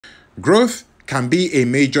Growth can be a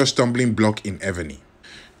major stumbling block in Evony.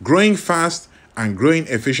 Growing fast and growing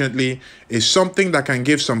efficiently is something that can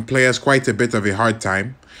give some players quite a bit of a hard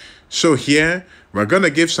time. So here, we're going to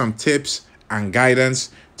give some tips and guidance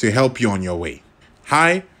to help you on your way.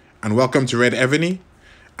 Hi, and welcome to Red Evony.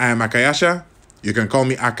 I am Akayasha. You can call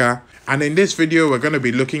me Aka. And in this video, we're going to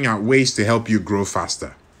be looking at ways to help you grow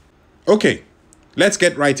faster. Okay, let's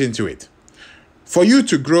get right into it. For you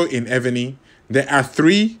to grow in Evony, there are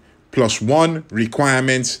 3+1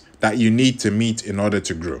 requirements that you need to meet in order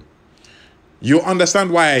to grow. You'll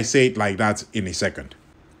understand why I say it like that in a second.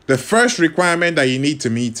 The first requirement that you need to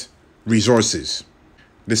meet, resources.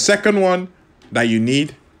 The second one that you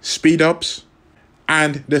need, speed ups.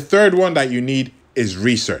 And the third one that you need is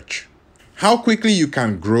research. How quickly you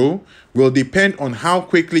can grow will depend on how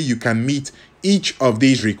quickly you can meet each of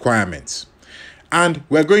these requirements. And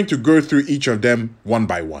we're going to go through each of them one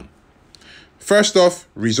by one. First off,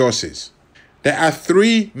 resources. There are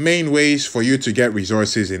 3 main ways for you to get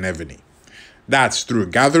resources in Evony. That's through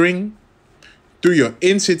gathering, through your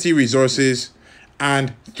in-city resources,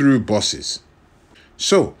 and through bosses.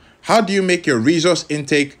 So, how do you make your resource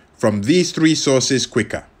intake from these 3 sources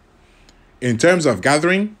quicker? In terms of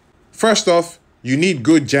gathering, first off, you need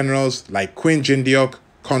good generals like Queen Jindiok,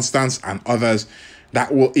 Constance, and others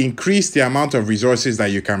that will increase the amount of resources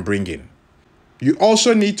that you can bring in. You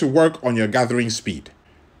also need to work on your gathering speed.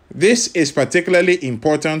 This is particularly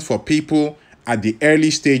important for people at the early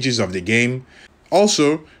stages of the game.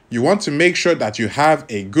 Also, you want to make sure that you have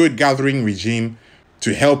a good gathering regime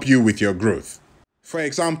to help you with your growth. For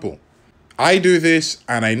example, I do this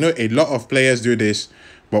and I know a lot of players do this,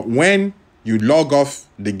 but when you log off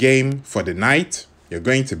the game for the night, you're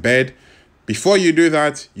going to bed, before you do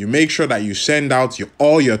that, you make sure that you send out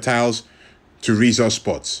all your tiles to resource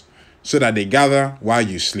spots so that they gather while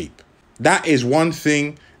you sleep. That is one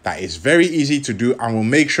thing that is very easy to do and will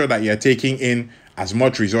make sure that you're taking in as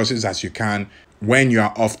much resources as you can when you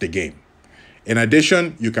are off the game. In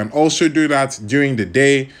addition, you can also do that during the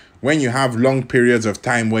day when you have long periods of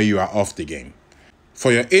time where you are off the game.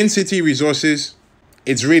 For your in-city resources,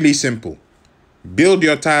 it's really simple. Build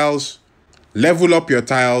your tiles, level up your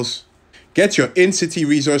tiles, get your in-city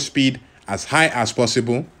resource speed as high as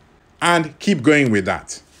possible, and keep going with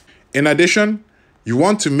that. In addition, you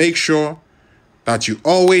want to make sure that you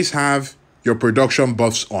always have your production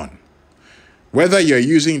buffs on. Whether you're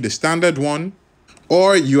using the standard one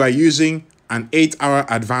or you are using an 8-hour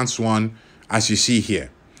advanced one, as you see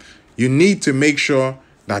here, you need to make sure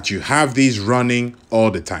that you have these running all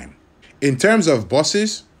the time. In terms of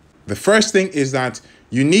bosses, the first thing is that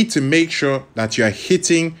you need to make sure that you are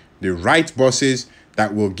hitting the right bosses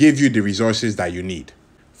that will give you the resources that you need.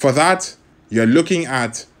 For that, you're looking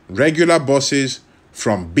at regular bosses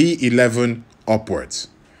from B11 upwards.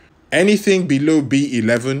 Anything below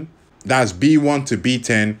B11, that's B1 to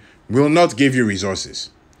B10, will not give you resources.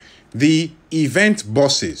 The event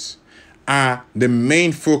bosses are the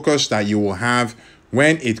main focus that you will have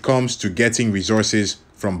when it comes to getting resources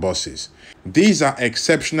from bosses. These are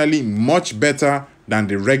exceptionally much better than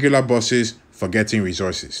the regular bosses for getting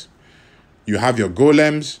resources. You have your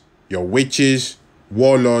golems, your witches,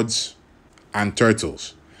 warlords, and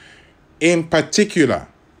turtles. In particular,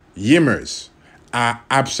 Yimmers are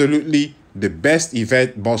absolutely the best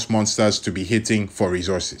event boss monsters to be hitting for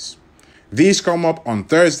resources. These come up on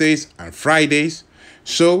Thursdays and Fridays,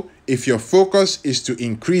 so if your focus is to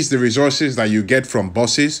increase the resources that you get from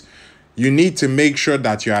bosses, you need to make sure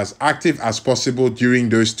that you're as active as possible during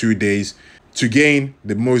those 2 days to gain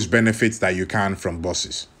the most benefits that you can from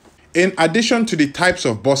bosses. In addition to the types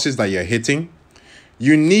of bosses that you're hitting,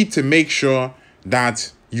 you need to make sure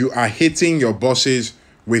that you are hitting your bosses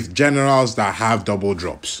with generals that have double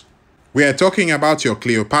drops. We are talking about your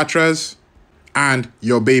Cleopatras and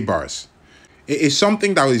your Baybars. It is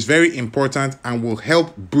something that is very important and will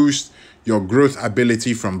help boost your growth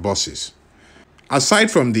ability from bosses. Aside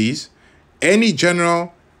from these, any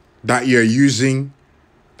general that you're using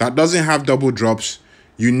that doesn't have double drops,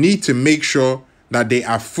 you need to make sure that they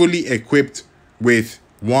are fully equipped with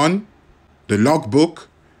 1, the logbook,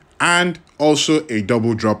 and also a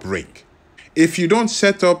double drop ring. If you don't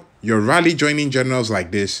set up your rally joining generals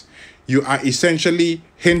like this, you are essentially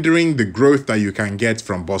hindering the growth that you can get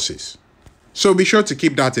from bosses. So be sure to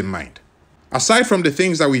keep that in mind. Aside from the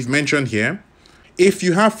things that we've mentioned here, if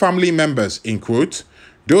you have family members, in quote,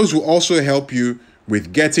 those will also help you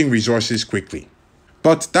with getting resources quickly.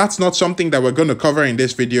 But that's not something that we're going to cover in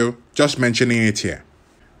this video, just mentioning it here.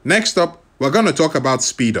 Next up, we're going to talk about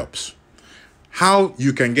speed ups. How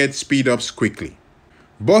you can get speed ups quickly.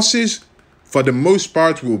 Bosses, for the most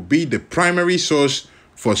part, will be the primary source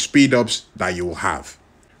for speed ups that you will have.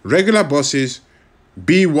 Regular bosses,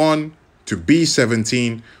 B1 to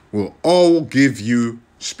B17, will all give you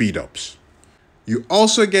speed ups. You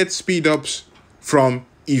also get speed ups from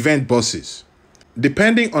event bosses.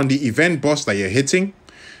 Depending on the event boss that you're hitting,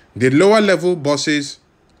 the lower level bosses,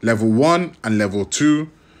 level 1 and level 2,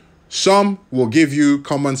 some will give you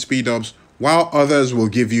common speed ups while others will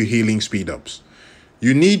give you healing speed ups.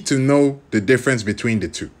 You need to know the difference between the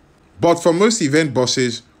two. But for most event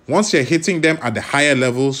bosses, once you're hitting them at the higher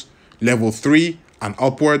levels, level 3 and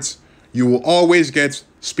upwards, you will always get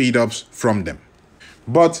speed ups from them.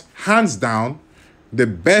 But hands down, the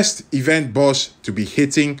best event boss to be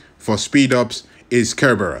hitting for speed ups is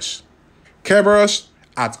Kerberos. Kerberos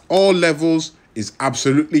at all levels is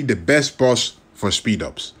absolutely the best boss for speed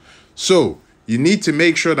ups. So you need to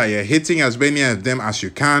make sure that you're hitting as many of them as you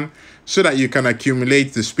can so that you can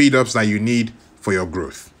accumulate the speed ups that you need for your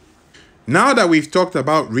growth. Now that we've talked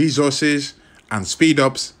about resources and speed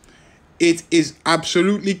ups, it is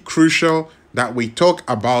absolutely crucial that we talk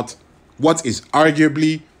about what is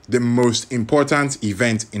arguably the most important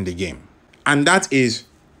event in the game, and that is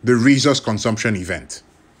the resource consumption event.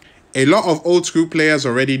 A lot of old school players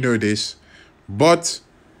already know this, but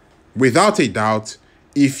without a doubt,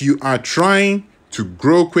 if you are trying to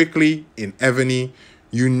grow quickly in Evony,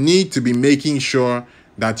 you need to be making sure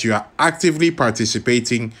that you are actively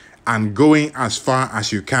participating and going as far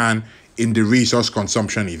as you can in the resource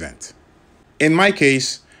consumption event. In my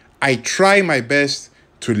case, I try my best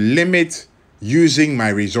to limit using my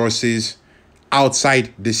resources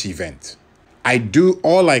outside this event. I do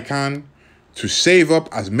all I can to save up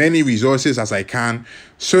as many resources as I can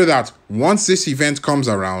so that once this event comes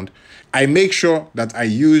around, I make sure that I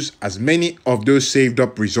use as many of those saved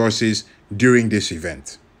up resources during this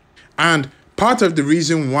event. And part of the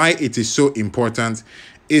reason why it is so important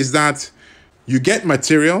is that you get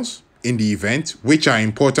materials in the event, which are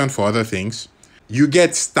important for other things. You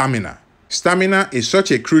get stamina. Stamina is such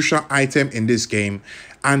a crucial item in this game,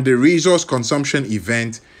 and the resource consumption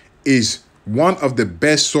event is one of the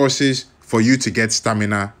best sources for you to get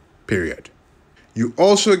stamina, period. You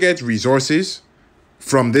also get resources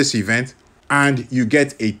from this event, and you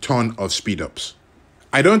get a ton of speed ups.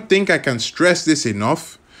 I don't think I can stress this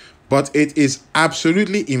enough, but it is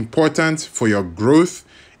absolutely important for your growth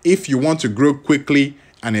if you want to grow quickly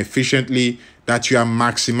and efficiently that you are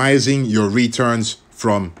maximizing your returns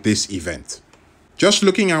from this event. Just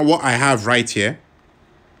looking at what I have right here,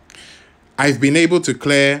 I've been able to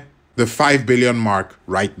clear the 5 billion mark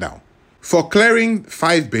right now. For clearing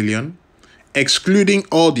 5 billion, excluding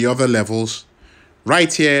all the other levels,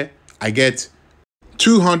 right here, I get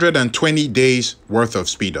 220 days worth of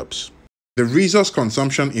speed ups. The resource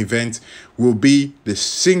consumption event will be the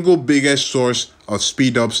single biggest source of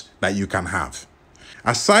speed ups that you can have.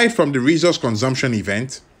 Aside from the resource consumption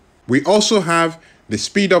event, we also have the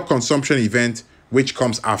speed up consumption event, which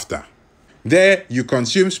comes after. There, you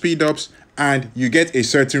consume speed ups and you get a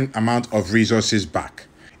certain amount of resources back.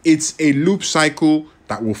 It's a loop cycle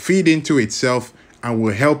that will feed into itself and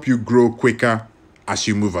will help you grow quicker as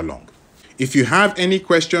you move along. If you have any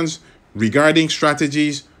questions regarding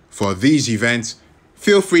strategies for these events,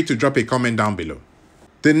 feel free to drop a comment down below.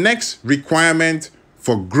 The next requirement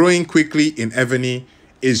for growing quickly in Evony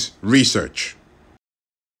is research.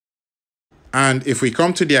 And if we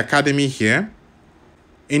come to the Academy here,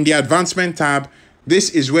 in the Advancement tab, this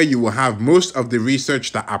is where you will have most of the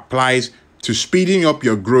research that applies to speeding up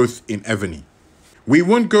your growth in Evony. We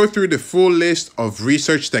won't go through the full list of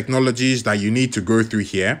research technologies that you need to go through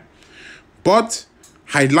here, but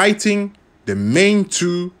highlighting the main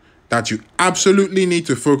two that you absolutely need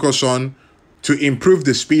to focus on to improve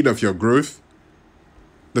the speed of your growth.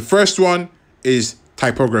 The first one is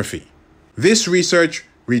typography. This research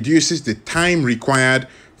reduces the time required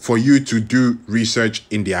for you to do research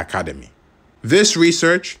in the Academy. This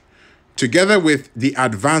research, together with the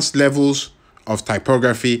advanced levels of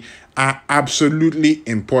typography, are absolutely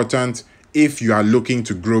important if you are looking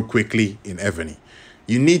to grow quickly in Evony.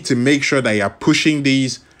 You need to make sure that you are pushing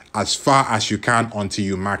these as far as you can until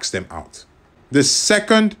you max them out. The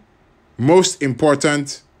second most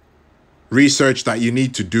important research that you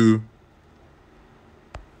need to do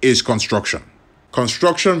is construction.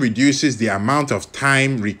 Construction reduces the amount of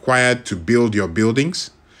time required to build your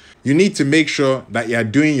buildings. You need to make sure that you are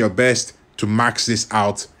doing your best to max this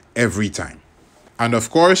out every time. And of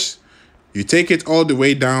course, you take it all the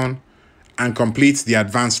way down and complete the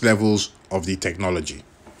advanced levels of the technology.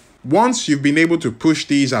 Once you've been able to push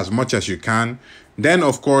these as much as you can, then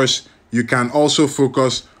of course, you can also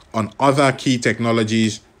focus on other key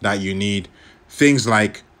technologies that you need, things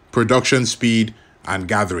like production speed and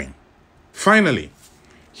gathering. Finally,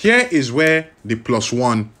 here is where the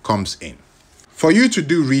 +1 comes in. For you to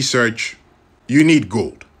do research, you need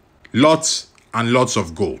gold. Lots and lots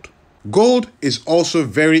of gold. Gold is also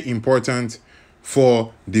very important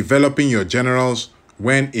for developing your generals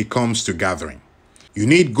when it comes to gathering. You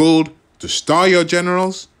need gold to star your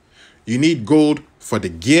generals. You need gold for the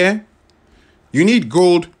gear. You need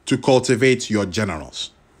gold to cultivate your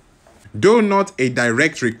generals. Though not a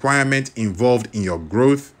direct requirement involved in your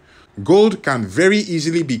growth, gold can very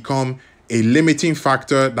easily become a limiting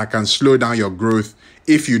factor that can slow down your growth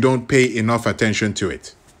if you don't pay enough attention to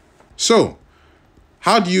it. So,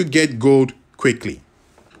 how do you get gold quickly?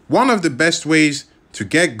 One of the best ways to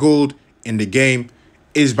get gold in the game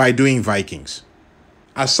is by doing Vikings.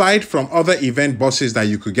 Aside from other event bosses that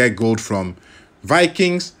you could get gold from,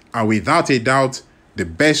 Vikings are without a doubt the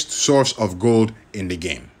best source of gold in the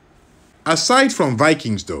game. Aside from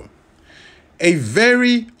Vikings though, a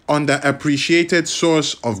very underappreciated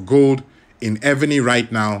source of gold in Evony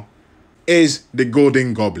right now is the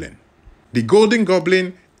Golden Goblin. The Golden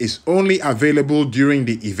Goblin is only available during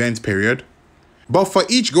the event period, but for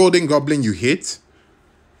each Golden Goblin you hit,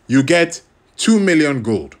 you get 2 million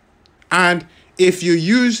gold. And if you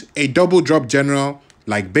use a double drop general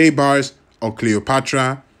like Baybars or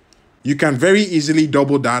Cleopatra, you can very easily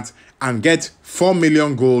double that and get 4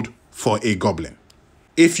 million gold for a goblin.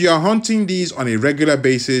 If you are hunting these on a regular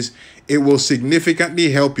basis, it will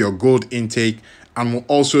significantly help your gold intake and will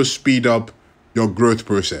also speed up your growth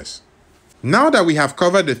process. Now that we have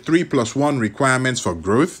covered the 3+1 requirements for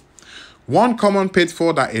growth, one common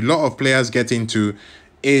pitfall that a lot of players get into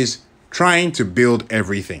is trying to build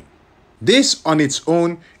everything. This on its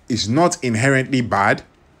own is not inherently bad.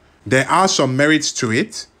 There are some merits to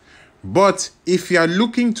it, but if you are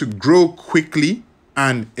looking to grow quickly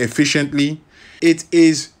and efficiently, it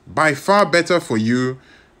is by far better for you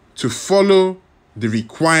to follow the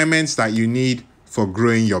requirements that you need for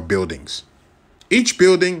growing your buildings. Each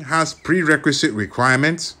building has prerequisite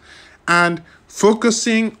requirements, and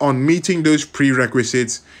focusing on meeting those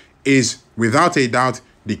prerequisites is without a doubt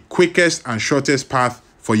the quickest and shortest path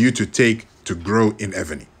for you to take to grow in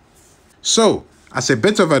Evony. So, as a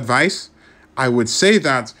bit of advice, I would say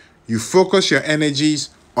that you focus your energies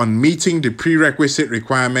on meeting the prerequisite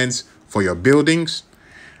requirements for your buildings,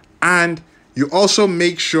 and you also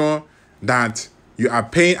make sure that you are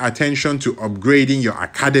paying attention to upgrading your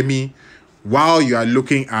academy while you are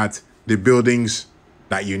looking at the buildings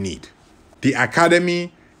that you need. The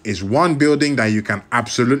academy is one building that you can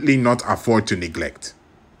absolutely not afford to neglect.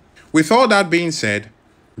 With all that being said,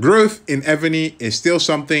 growth in Evony is still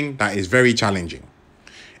something that is very challenging.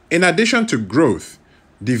 In addition to growth,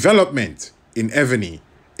 development in Evony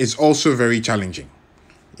is also very challenging.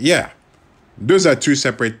 Yeah, those are two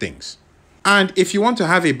separate things. And if you want to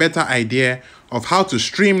have a better idea of how to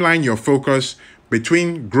streamline your focus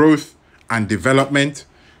between growth and development,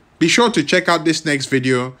 be sure to check out this next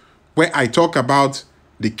video where I talk about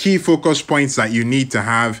the key focus points that you need to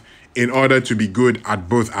have in order to be good at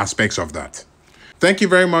both aspects of that. Thank you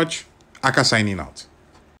very much. Aka signing out.